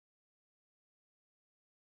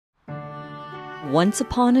Once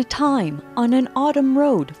upon a time, on an autumn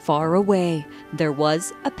road far away, there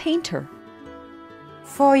was a painter.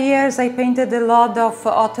 For years I painted a lot of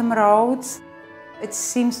autumn roads. It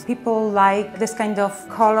seems people like this kind of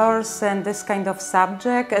colors and this kind of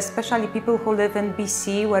subject, especially people who live in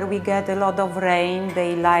BC where we get a lot of rain.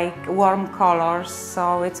 They like warm colors,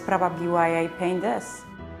 so it's probably why I paint this.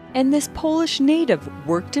 And this Polish native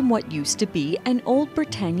worked in what used to be an old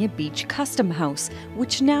Britannia beach custom house,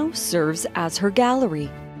 which now serves as her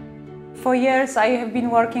gallery. For years I have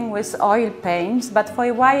been working with oil paints, but for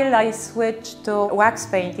a while I switched to wax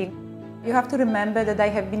painting. You have to remember that I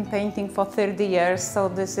have been painting for 30 years, so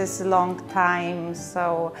this is a long time.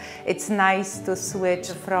 So it's nice to switch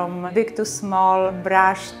from big to small,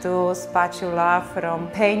 brush to spatula,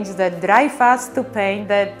 from paints that dry fast to paint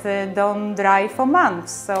that don't dry for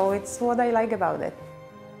months. So it's what I like about it.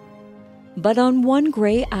 But on one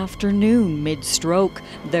grey afternoon, mid-stroke,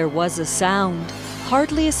 there was a sound.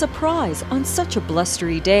 Hardly a surprise on such a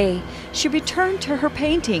blustery day. She returned to her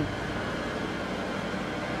painting.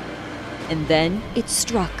 And then it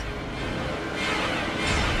struck.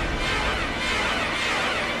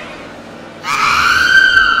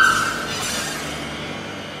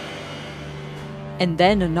 And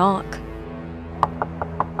then a knock.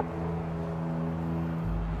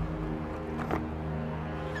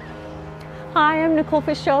 Hi, I'm Nicole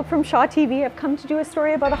Fitzgerald from Shaw TV. I've come to do a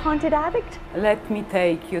story about a haunted addict. Let me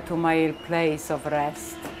take you to my place of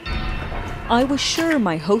rest. I was sure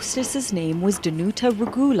my hostess's name was Danuta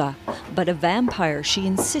Regula, but a vampire she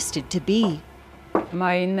insisted to be.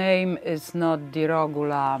 My name is not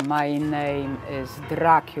Dirogula, my name is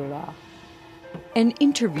Dracula. An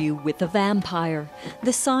interview with a vampire.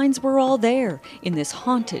 The signs were all there in this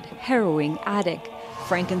haunted, harrowing attic.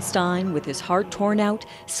 Frankenstein with his heart torn out,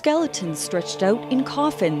 skeletons stretched out in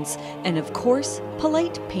coffins, and of course,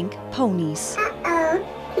 polite pink ponies.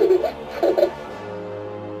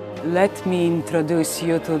 Let me introduce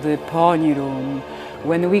you to the pony room.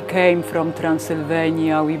 When we came from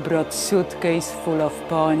Transylvania, we brought suitcase full of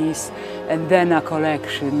ponies, and then a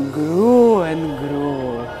collection grew and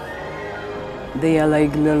grew. They are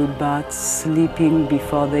like little bats sleeping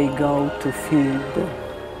before they go to feed.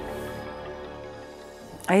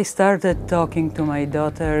 I started talking to my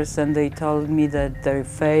daughters, and they told me that their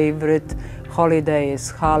favorite holiday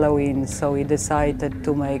is Halloween, so we decided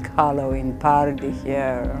to make Halloween party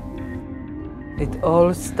here. It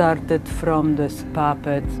all started from these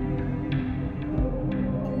puppets.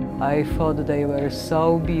 I thought they were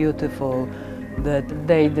so beautiful that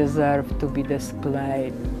they deserve to be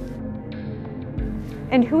displayed.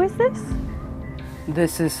 And who is this?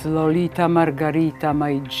 This is Lolita Margarita,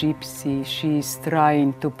 my gypsy. She's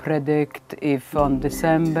trying to predict if on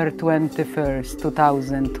December 21st,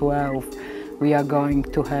 2012, we are going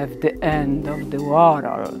to have the end of the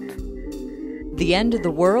world. The end of the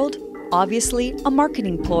world? Obviously, a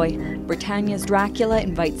marketing ploy. Britannia's Dracula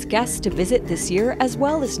invites guests to visit this year as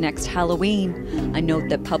well as next Halloween. I note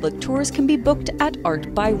that public tours can be booked at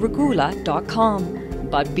artbyregula.com.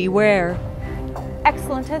 But beware.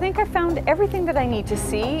 Excellent. I think I found everything that I need to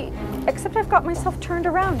see, except I've got myself turned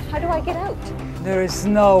around. How do I get out? There is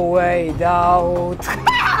no way out.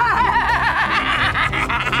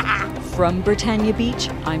 From Britannia Beach,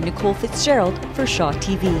 I'm Nicole Fitzgerald for Shaw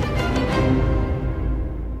TV.